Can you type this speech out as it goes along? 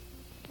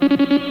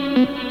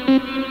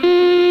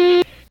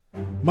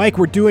Mike,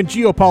 we're doing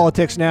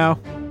geopolitics now.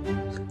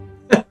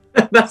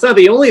 That's not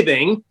the only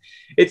thing.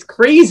 It's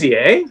crazy,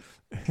 eh?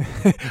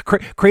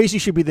 Crazy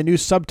should be the new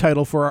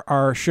subtitle for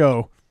our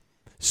show.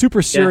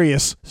 Super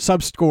serious,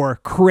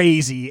 subscore,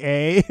 crazy,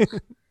 eh?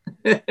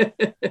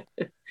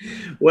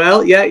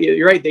 Well, yeah,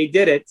 you're right. They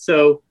did it.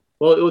 So,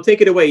 well, we'll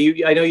take it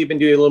away. I know you've been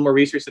doing a little more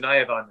research than I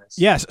have on this.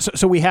 Yes.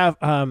 So we have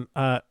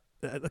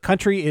the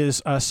country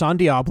is San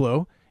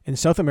Diablo in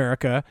South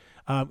America,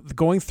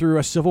 going through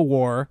a civil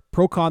war,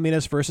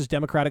 pro-communist versus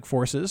democratic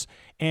forces.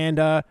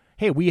 And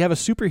hey, we have a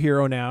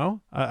superhero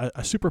now,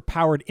 a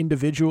super-powered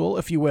individual,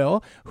 if you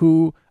will,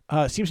 who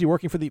seems to be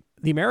working for the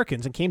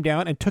Americans and came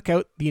down and took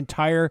out the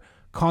entire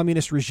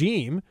communist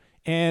regime.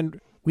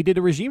 And we did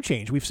a regime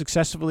change. We've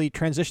successfully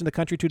transitioned the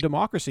country to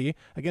democracy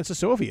against the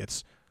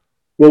Soviets.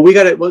 Well,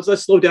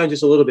 let's slow down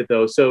just a little bit,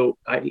 though. So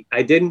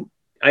I didn't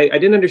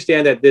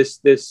understand that this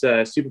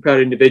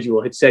superpowered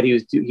individual had said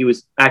he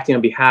was acting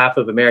on behalf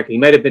of America. He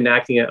might have been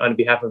acting on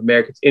behalf of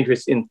America's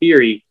interests in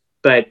theory,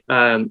 but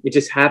it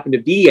just happened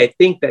to be. I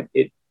think that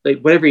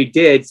whatever he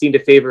did seemed to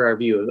favor our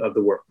view of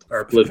the world,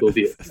 our political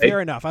view. Right? Fair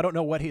enough. I don't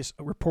know what his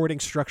reporting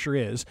structure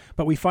is,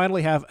 but we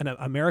finally have an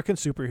American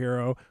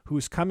superhero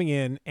who's coming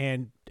in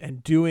and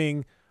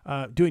doing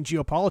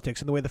geopolitics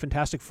in the way the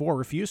Fantastic Four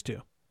refused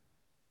to.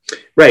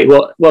 Right.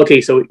 Well.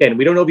 Okay. So again,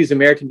 we don't know if he's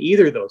American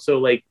either, though. So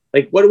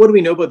what do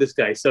we know about this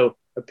guy? So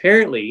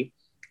apparently,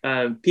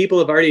 people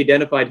have already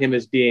identified him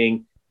as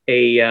being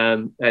a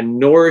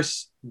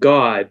Norse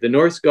god, the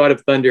Norse god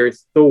of thunder,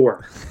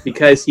 Thor,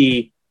 because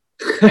he.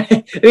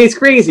 I mean, it's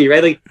crazy,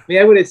 right?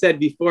 I would have said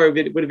before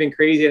it would have been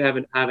crazy to have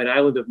an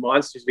island of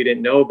monsters we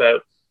didn't know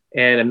about,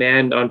 and a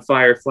man on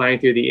fire flying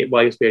through the.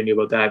 Well, I guess we knew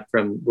about that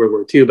from World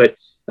War II, but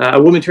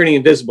a woman turning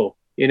invisible,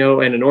 and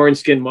an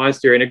orange-skinned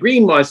monster and a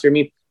green monster. I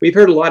mean, we've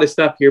heard a lot of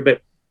stuff here,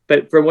 but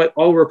from what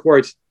all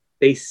reports,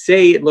 they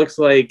say it looks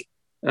like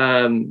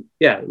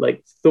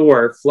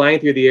Thor flying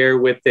through the air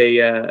with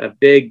a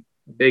big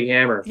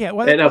hammer. Yeah,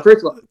 well, now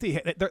first of all,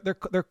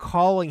 they're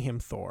calling him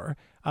Thor.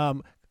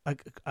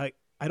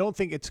 I don't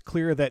think it's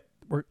clear that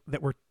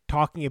we're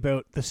talking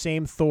about the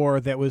same Thor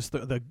that was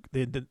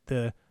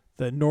the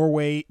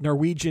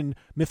Norwegian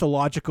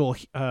mythological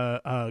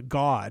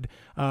god.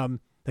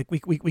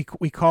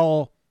 We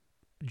call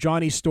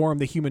Johnny Storm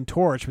the Human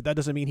Torch, but that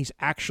doesn't mean he's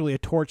actually a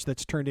torch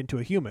that's turned into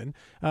a human.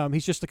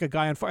 He's just like a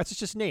guy on fire. It's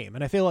just his name.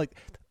 And I feel like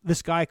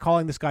this guy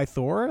calling this guy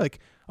Thor,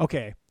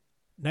 okay,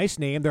 nice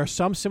name. There are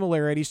some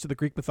similarities to the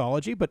Greek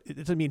mythology, but it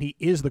doesn't mean he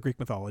is the Greek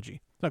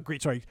mythology. Not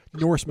Greek, sorry,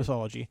 Norse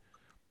mythology.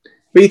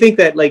 But you think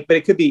that but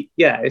it could be,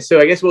 yeah. So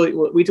I guess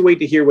we'll need to wait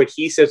to hear what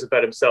he says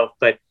about himself.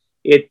 But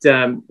it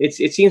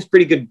seems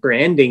pretty good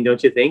branding,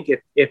 don't you think?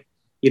 If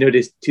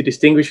to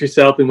distinguish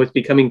yourself in what's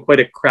becoming quite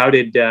a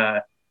crowded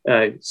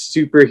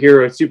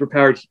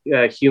superpowered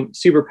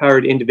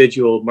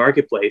individual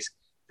marketplace,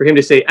 for him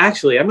to say,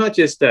 actually, I'm not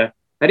just I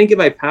didn't get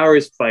my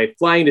powers by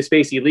flying to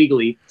space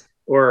illegally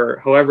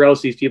or however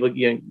else these people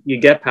you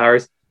get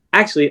powers.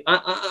 Actually,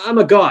 I'm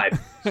a god.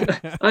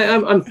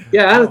 I'm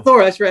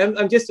Thor. That's right.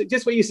 I'm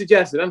just what you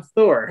suggested. I'm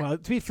Thor. Well,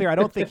 to be fair, I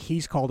don't think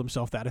he's called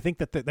himself that. I think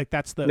that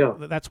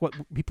that's what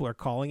people are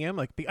calling him.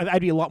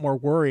 I'd be a lot more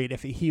worried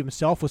if he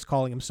himself was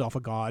calling himself a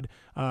god.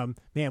 Man,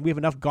 we have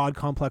enough god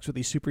complex with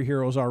these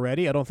superheroes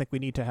already. I don't think we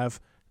need to have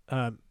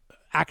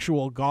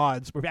actual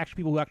gods, or actually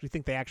people who actually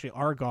think they actually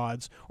are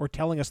gods or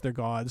telling us they're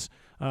gods.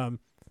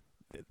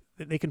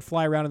 They can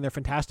fly around in their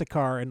fantastic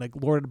car and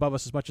lord it above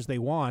us as much as they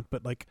want,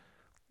 but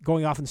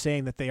going off and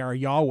saying that they are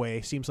Yahweh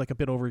seems like a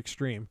bit over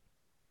extreme.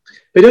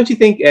 But don't you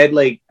think, Ed,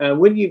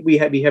 wouldn't we be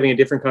having a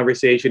different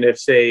conversation if,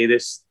 say,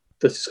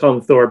 let's call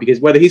him Thor, because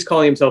whether he's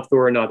calling himself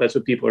Thor or not, that's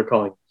what people are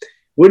calling.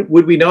 Would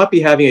we not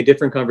be having a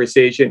different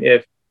conversation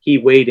if he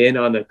weighed in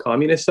on the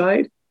communist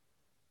side?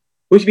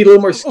 Would you be a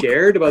little more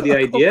scared about the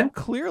idea?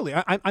 Clearly.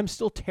 I'm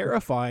still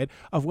terrified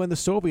of when the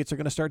Soviets are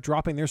going to start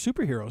dropping their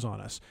superheroes on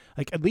us.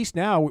 At least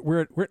now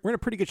we're in a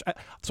pretty good...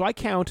 So I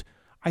count...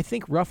 I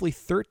think roughly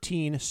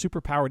 13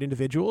 superpowered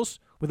individuals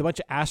with a bunch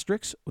of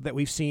asterisks that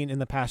we've seen in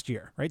the past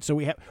year, right? So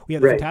we have the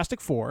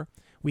Fantastic Four,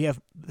 we have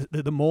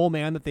the Mole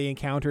Man that they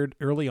encountered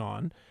early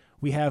on,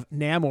 we have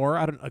Namor.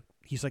 I don't know,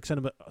 he's sort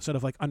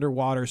of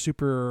underwater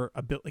super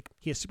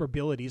he has super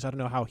abilities. I don't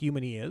know how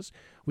human he is.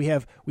 We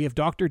have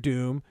Doctor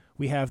Doom,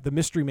 we have the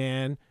Mystery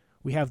Man,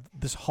 we have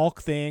this Hulk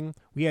thing,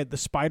 we had the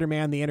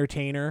Spider-Man, the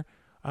Entertainer,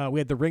 we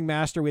had the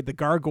Ringmaster, we had the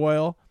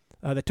Gargoyle.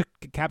 That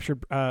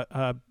captured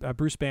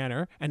Bruce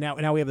Banner, and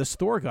now we have this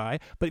Thor guy.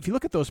 But if you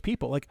look at those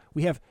people,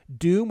 we have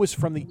Doom was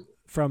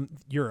from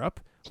Europe,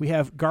 we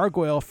have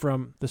Gargoyle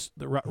from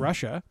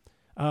Russia,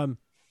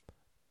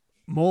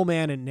 Mole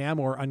Man and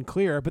Namor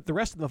unclear, but the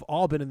rest of them have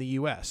all been in the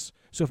U.S.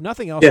 So if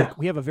nothing else,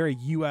 we have a very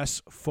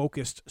U.S.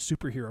 focused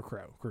superhero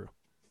crew.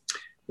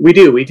 We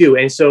do,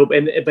 and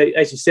but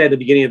as you said at the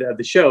beginning of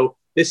the show,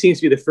 this seems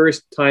to be the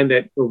first time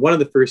one of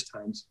the first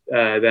times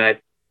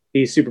that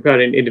these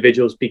superpowered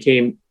individuals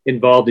became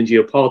involved in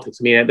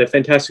geopolitics. I mean, the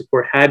Fantastic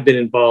Four had been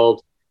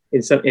involved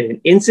in an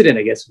incident,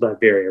 I guess, with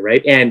Latveria,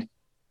 right? And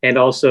and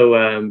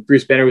also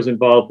Bruce Banner was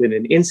involved in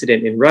an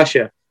incident in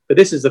Russia. But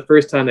this is the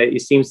first time that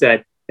it seems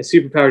that a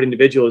superpowered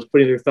individual is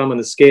putting their thumb on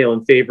the scale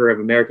in favor of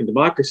American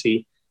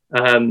democracy.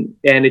 And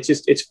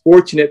it's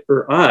fortunate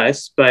for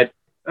us, but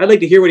I'd like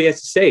to hear what he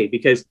has to say,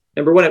 because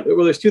number one,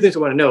 well, there's two things I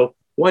want to know.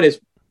 One is,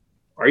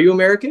 are you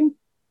American?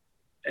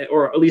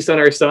 Or at least on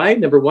our side,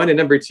 number one. And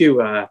number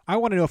two, I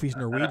want to know if he's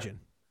Norwegian.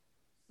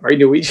 Are you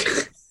Norwegian?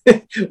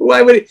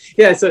 Why would it?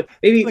 Yeah, so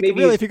maybe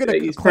really, if you're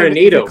going he's part of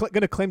NATO.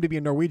 Going to claim to be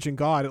a Norwegian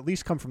god, at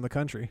least come from the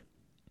country.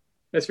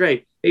 That's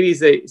right. Maybe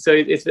so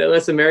it's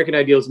less American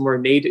ideals, more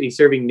NATO. He's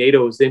serving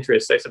NATO's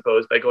interests, I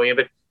suppose, by going in.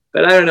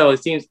 But I don't know.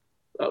 It seems.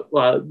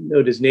 Well,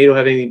 no. Does NATO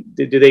have any?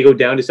 Do they go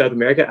down to South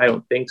America? I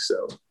don't think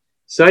so.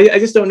 So I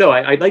just don't know.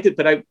 I'd like to,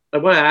 but I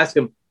want to ask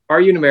him: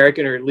 are you an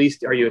American, or at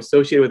least are you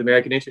associated with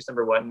American interests?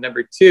 Number one.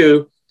 Number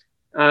two,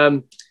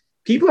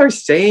 people are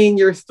saying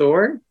you're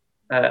Thor,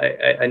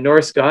 a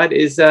Norse god.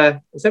 Is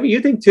that what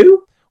you think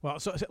too? Well,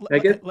 so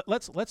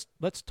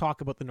let's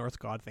talk about the Norse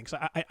god thing. So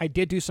I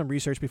did do some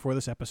research before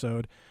this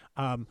episode.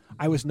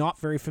 I was not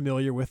very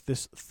familiar with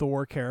this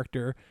Thor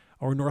character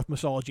or Norse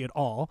mythology at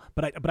all,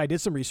 but I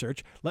did some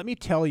research. Let me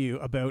tell you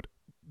about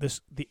the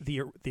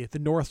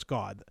Norse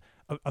god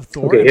of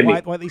Thor, okay,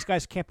 and why these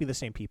guys can't be the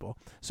same people.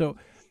 So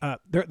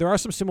there are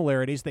some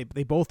similarities. They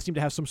both seem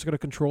to have some sort of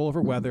control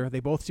over weather.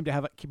 They both seem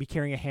to be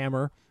carrying a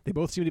hammer. They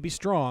both seem to be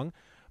strong.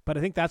 But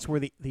I think that's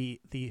where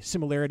the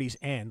similarities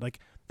end. Like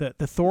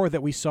the Thor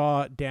that we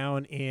saw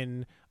down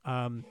in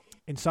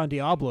San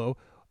Diablo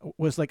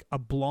was like a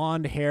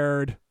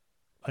blonde-haired,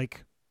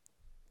 like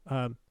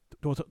the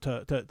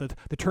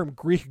term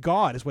Greek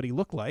god is what he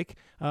looked like.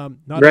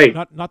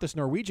 Not this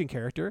Norwegian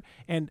character.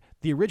 And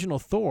the original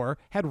Thor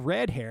had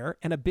red hair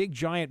and a big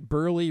giant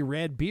burly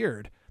red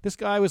beard. This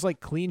guy was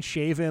like clean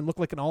shaven, looked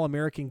like an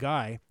all-American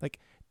guy. Like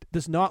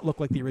does not look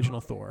like the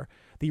original Thor.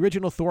 The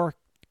original Thor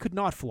could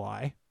not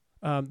fly.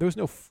 There was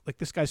no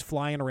this guy's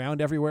flying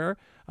around everywhere.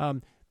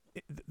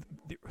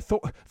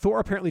 Thor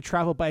apparently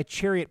traveled by a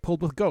chariot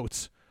pulled with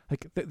goats.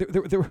 Like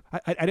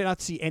I did not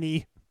see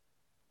any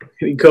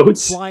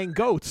goats, flying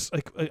goats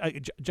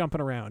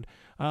jumping around.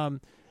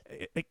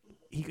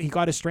 He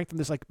got his strength from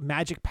this like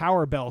magic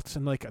power belt,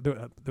 and like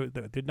there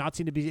did not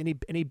seem to be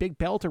any big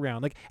belt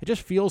around. Like it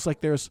just feels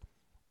like there's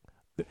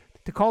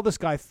to call this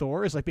guy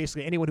Thor is like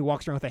basically anyone who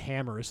walks around with a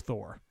hammer is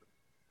Thor.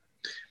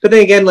 But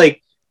then again,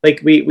 like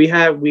we've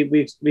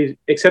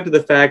accepted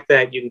the fact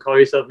that you can call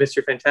yourself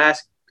Mr.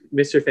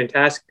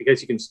 Fantastic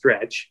because you can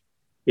stretch,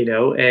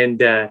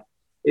 and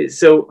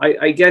so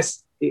I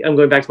guess I'm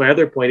going back to my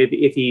other point.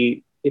 If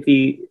he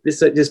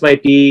this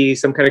might be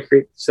some kind of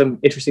some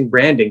interesting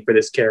branding for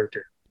this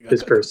character,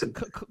 this person.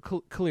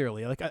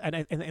 Clearly, like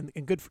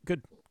and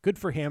good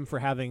for him for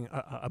having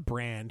a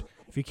brand.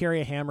 If you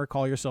carry a hammer,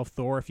 call yourself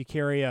Thor. If you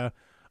carry a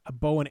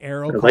bow and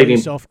arrow, call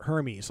yourself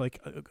Hermes. Like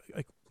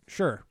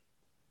sure.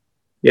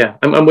 Yeah,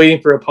 I'm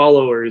waiting for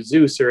Apollo or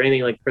Zeus or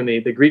anything like from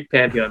the Greek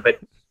pantheon, but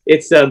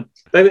it's so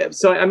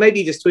I might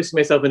be just twisting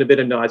myself in a bit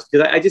of knots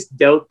because I just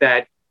doubt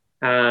that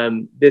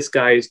this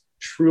guy is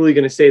truly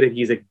going to say that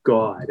he's a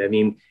god. I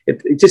mean,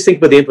 just think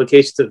about the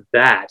implications of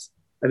that.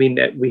 I mean,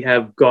 that we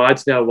have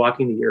gods now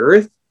walking the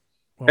earth.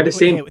 Well, at the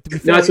same,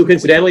 not so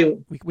coincidentally,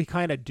 we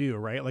kind of do,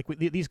 right? Like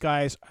these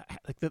guys,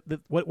 like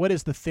what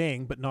is the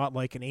thing, but not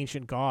like an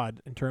ancient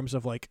god in terms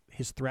of like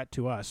his threat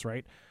to us,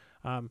 right?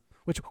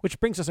 Which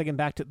brings us again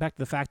back to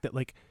the fact that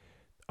like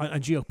on a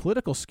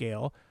geopolitical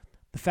scale,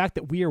 the fact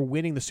that we are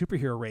winning the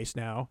superhero race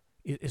now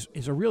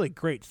is a really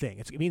great thing.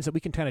 It means that we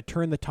can kind of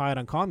turn the tide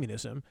on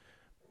communism,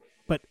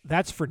 but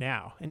that's for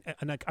now.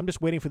 And I'm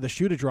just waiting for the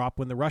shoe to drop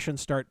when the Russians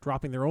start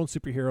dropping their own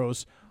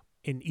superheroes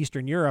in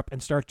Eastern Europe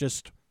and start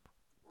just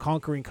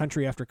conquering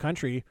country after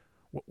country.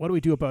 What do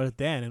we do about it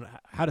then, and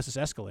how does this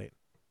escalate?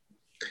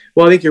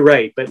 Well, I think you're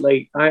right, but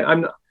like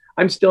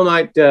I'm still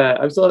not.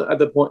 I'm still at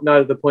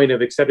the point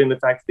of accepting the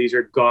fact that these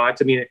are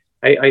gods. I mean,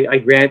 I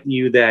grant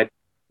you that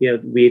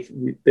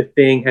the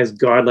thing has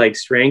godlike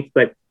strength,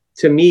 but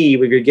to me,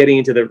 when you're getting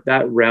into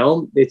that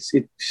realm,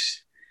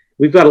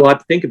 we've got a lot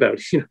to think about.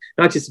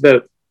 Not just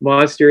about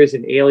monsters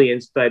and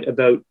aliens, but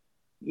about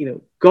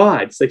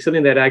gods, like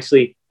something that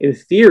actually, in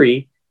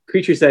theory,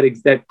 creatures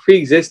that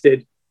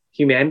pre-existed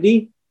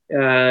humanity,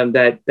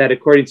 that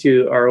according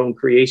to our own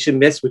creation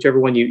myths, whichever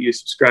one you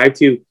subscribe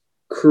to,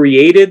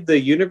 created the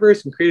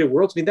universe and created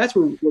worlds. I mean, that's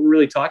what we're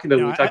really talking about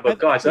when we talk about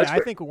gods. I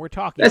think when we're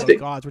talking about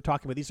gods, we're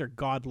talking about these are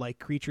godlike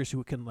creatures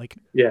who can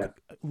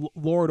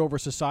lord over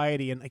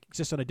society and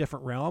exist on a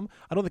different realm.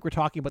 I don't think we're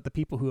talking about the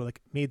people who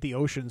made the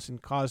oceans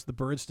and caused the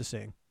birds to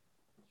sing.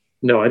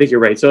 No, I think you're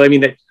right. So I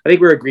mean, I think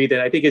we're agreed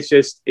that I think it's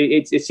just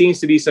it seems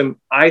to be some,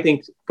 I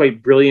think,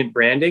 quite brilliant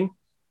branding,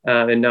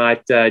 and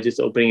not just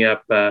opening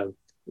up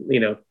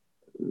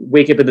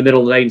wake up in the middle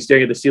of the night and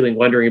staring at the ceiling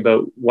wondering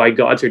about why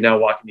gods are now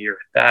walking the earth.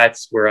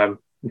 That's where I'm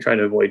trying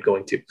to avoid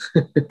going to.